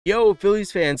Yo,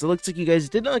 Phillies fans, it looks like you guys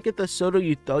did not get the Soto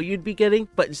you thought you'd be getting,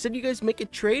 but instead you guys make a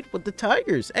trade with the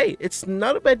Tigers. Hey, it's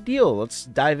not a bad deal. Let's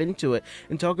dive into it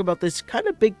and talk about this kind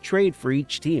of big trade for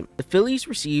each team. The Phillies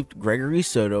received Gregory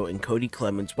Soto and Cody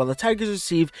Clemens, while the Tigers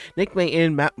received Nick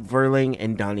Maton, Matt Verling,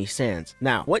 and Donny Sands.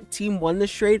 Now, what team won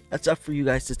this trade? That's up for you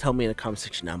guys to tell me in the comment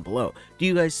section down below. Do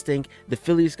you guys think the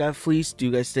Phillies got fleeced? Do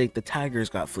you guys think the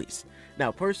Tigers got fleeced?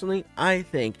 Now, personally, I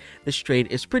think this trade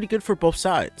is pretty good for both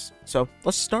sides. So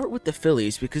let's start with the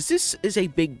Phillies, because this is a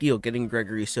big deal getting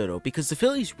Gregory Soto, because the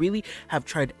Phillies really have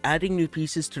tried adding new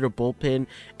pieces to their bullpen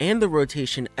and the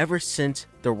rotation ever since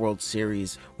the World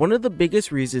Series. One of the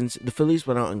biggest reasons the Phillies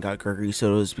went out and got Gregory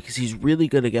Soto is because he's really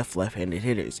good against left-handed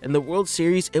hitters. In the World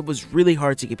Series, it was really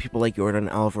hard to get people like Yordan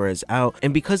Alvarez out,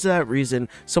 and because of that reason,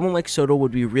 someone like Soto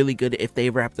would be really good if they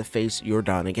ever have to face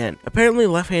Yordan again. Apparently,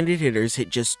 left-handed hitters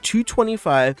hit just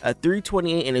 225, a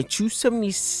 328, and a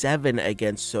 277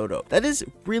 against Soto. That is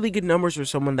really good numbers for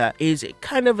someone that is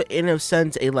kind of, in a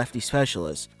sense, a lefty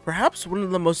specialist. Perhaps one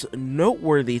of the most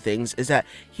noteworthy things is that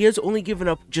he has only given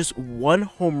up just one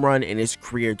home run in his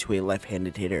career to a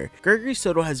left-handed hitter. Gregory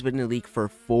Soto has been in the league for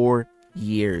 4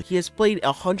 years. He has played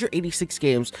 186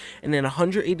 games, and in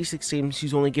 186 games,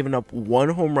 he's only given up one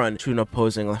home run to an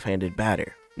opposing left-handed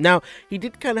batter. Now, he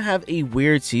did kind of have a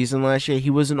weird season last year. He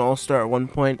was an all-star at one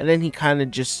point, and then he kind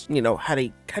of just, had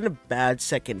a kind of bad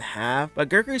second half. But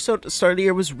Gregory Soto's start of the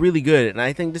year was really good, and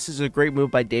I think this is a great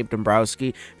move by Dave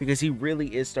Dombrowski because he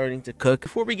really is starting to cook.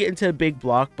 Before we get into a big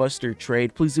blockbuster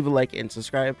trade, please leave a like and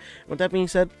subscribe. With that being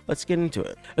said, let's get into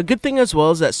it. A good thing as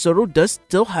well is that Soto does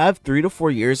still have 3 to 4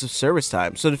 years of service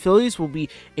time, so the Phillies will be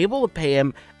able to pay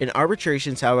him an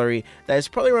arbitration salary that is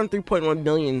probably around $3.1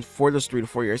 million for those 3 to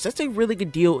 4 years. That's a really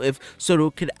good deal if Soto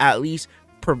could at least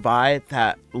provide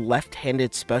that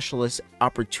left-handed specialist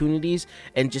opportunities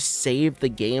and just save the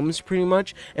games pretty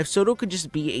much. If Soto could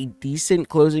just be a decent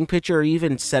closing pitcher or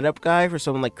even setup guy for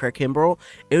someone like Craig Kimbrel,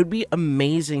 it would be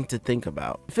amazing to think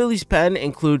about. The Phillies pen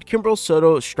include Kimbrel,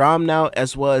 Soto, Strahm now,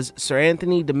 as well as Sir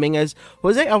Anthony Dominguez,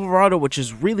 Jose Alvarado, which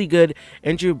is really good,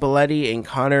 Andrew Belletti, and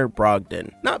Connor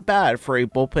Brogdon. Not bad for a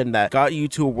bullpen that got you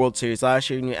to a World Series last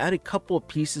year, and you add a couple of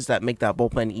pieces that make that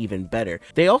bullpen even better.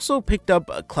 They also picked up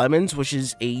Clemens, which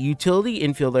is a utility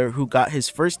infielder who got his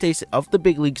first taste of the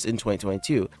big leagues in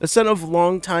 2022. The son of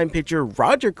longtime pitcher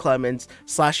Roger Clemens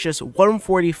slashed just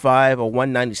 145, a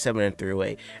 197, and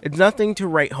 308. It's nothing to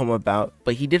write home about,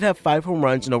 but he did have 5 home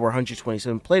runs and over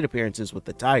 127 plate appearances with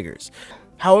the Tigers.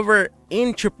 However,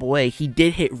 in AAA, he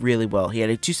did hit really well. He had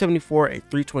a 274, a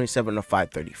 327, and a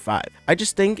 535. I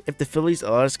just think if the Phillies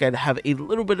allow this guy to have a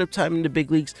little bit of time in the big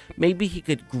leagues, maybe he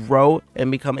could grow and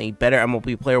become a better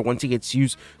MLB player once he gets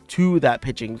used to that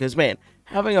pitching. Because, man,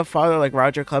 having a father like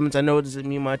Roger Clemens, I know it doesn't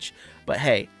mean much, but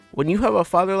hey, when you have a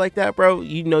father like that, bro,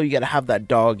 you know you gotta have that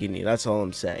dog in you. That's all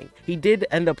I'm saying. He did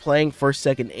end up playing first,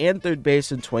 second, and third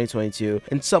base in 2022,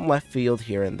 and some left field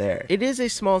here and there. It is a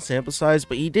small sample size,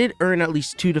 but he did earn at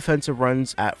least 2 defensive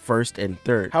runs at first and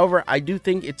third. However, I do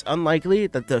think it's unlikely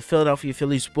that the Philadelphia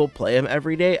Phillies will play him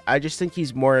every day. I just think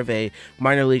he's more of a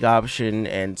minor league option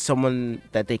and someone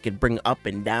that they could bring up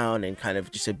and down and kind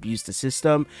of just abuse the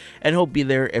system, and he'll be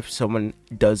there if someone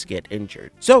does get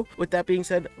injured. So, with that being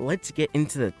said, let's get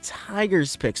into the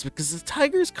Tigers picks, because the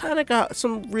Tigers kind of got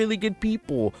some really good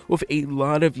people with a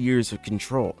lot of years of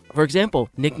control. For example,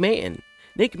 Nick Maton.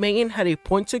 Nick Maton had a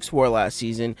 .6 WAR last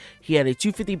season. He had a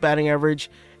 250 batting average.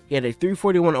 He had a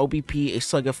 341 OBP, a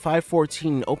slug of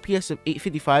 514, OPS of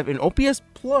 855, and OPS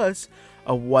plus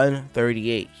a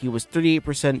 138. He was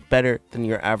 38% better than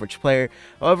your average player.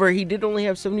 However, he did only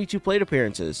have 72 plate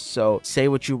appearances, so say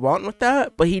what you want with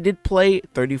that, but he did play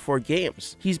 34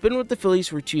 games. He's been with the Phillies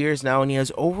for 2 years now, and he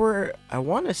has over, I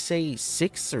want to say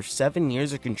 6 or 7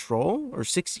 years of control, or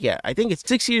 6, yeah, I think it's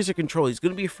 6 years of control. He's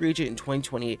going to be a free agent in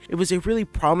 2028. It was a really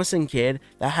promising kid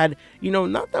that had,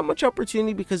 not that much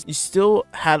opportunity because you still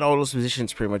had all those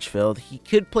positions pretty much filled. He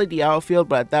could play the outfield,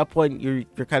 but at that point, you're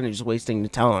kind of just wasting the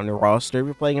talent on your roster if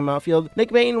you're playing him outfield. Nick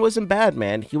Maton wasn't bad,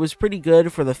 man. He was pretty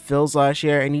good for the Phils last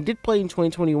year, and he did play in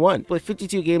 2021. Played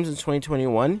 52 games in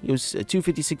 2021. He was a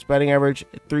 256 batting average,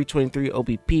 a 323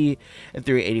 OBP, a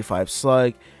 385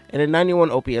 slug, and a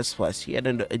 91 OPS plus. He had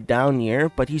a down year,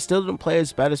 but he still didn't play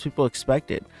as bad as people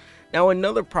expected. Now,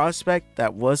 another prospect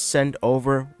that was sent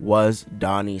over was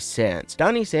Donny Sands.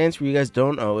 Donny Sands, for you guys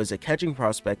don't know, is a catching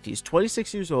prospect. He's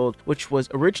 26 years old, which was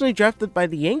originally drafted by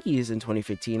the Yankees in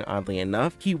 2015, oddly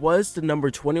enough. He was the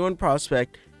number 21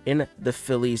 prospect in the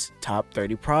Phillies top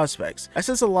 30 prospects. That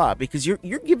says a lot because you're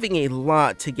giving a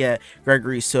lot to get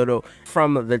Gregory Soto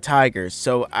from the Tigers.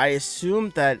 So I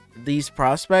assume that these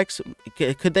prospects,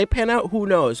 could they pan out? Who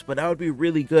knows? But that would be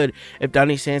really good if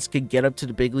Donny could get up to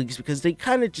the big leagues, because they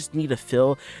kind of just need to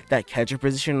fill that catcher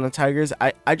position on the Tigers.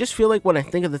 I just feel like when I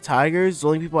think of the Tigers, the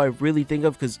only people I really think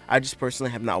of, because I just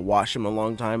personally have not watched them in a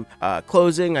long time,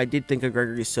 closing, I did think of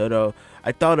Gregory Soto.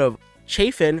 I thought of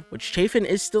Chafin, which Chafin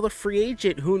is still a free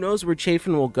agent. Who knows where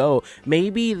Chafin will go?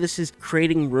 Maybe this is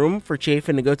creating room for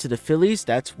Chafin to go to the Phillies.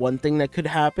 That's one thing that could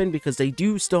happen, because they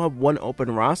do still have one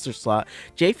open roster slot.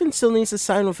 Chafin still needs to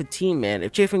sign with a team, man.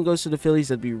 If Chafin goes to the Phillies,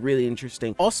 that'd be really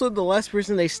interesting. Also, the last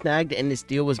person they snagged in this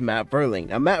deal was Matt Verling.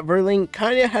 Now, Matt Verling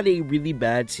kind of had a really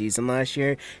bad season last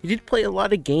year. He did play a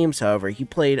lot of games, however. He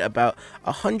played about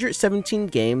 117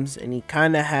 games, and he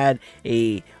kind of had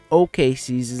a okay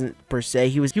season per se.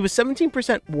 He was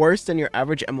 17% worse than your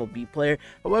average MLB player.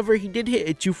 However, he did hit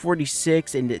a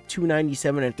 246 and a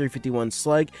 297 and 351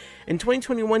 slug. In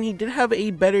 2021, he did have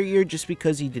a better year just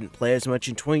because he didn't play as much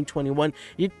in 2021.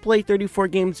 He did play 34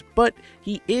 games, but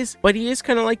he is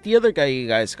kind of like the other guy you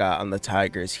guys got on the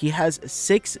Tigers. He has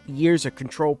 6 years of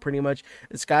control pretty much.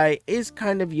 This guy is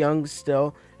kind of young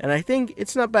still, and I think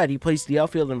it's not bad. He plays the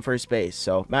outfield and first base.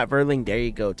 So Matt Verling, there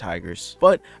you go, Tigers.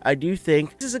 But I do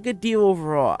think this is a good deal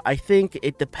overall. I think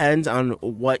it depends on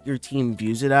what your team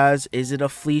views it as. Is it a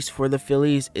fleece for the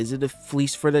Phillies? Is it a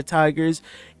fleece for the Tigers?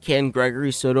 Can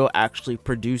Gregory Soto actually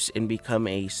produce and become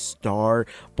a star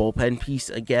bullpen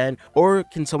piece again? Or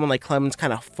can someone like Clemens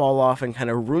kind of fall off and kind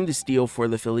of ruin this deal for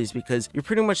the Phillies, because you're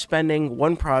pretty much spending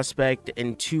one prospect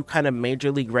and 2 kind of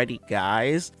major league ready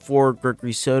guys for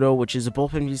Gregory Soto, which is a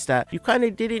bullpen piece that you kind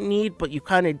of didn't need, but you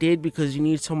kind of did because you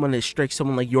need someone to strike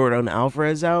someone like Yordan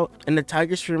Alvarez out. And the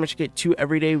Tigers pretty much get 2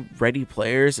 everyday ready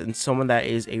players and someone that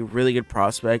is a really good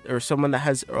prospect, or someone that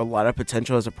has a lot of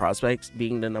potential as a prospect,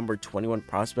 being the number 21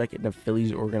 prospect in the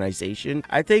Phillies organization.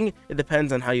 I think it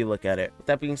depends on how you look at it. With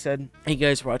that being said, hey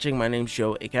guys watching, my name's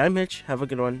Joe, aka Mitch. Have a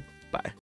good one. Bye.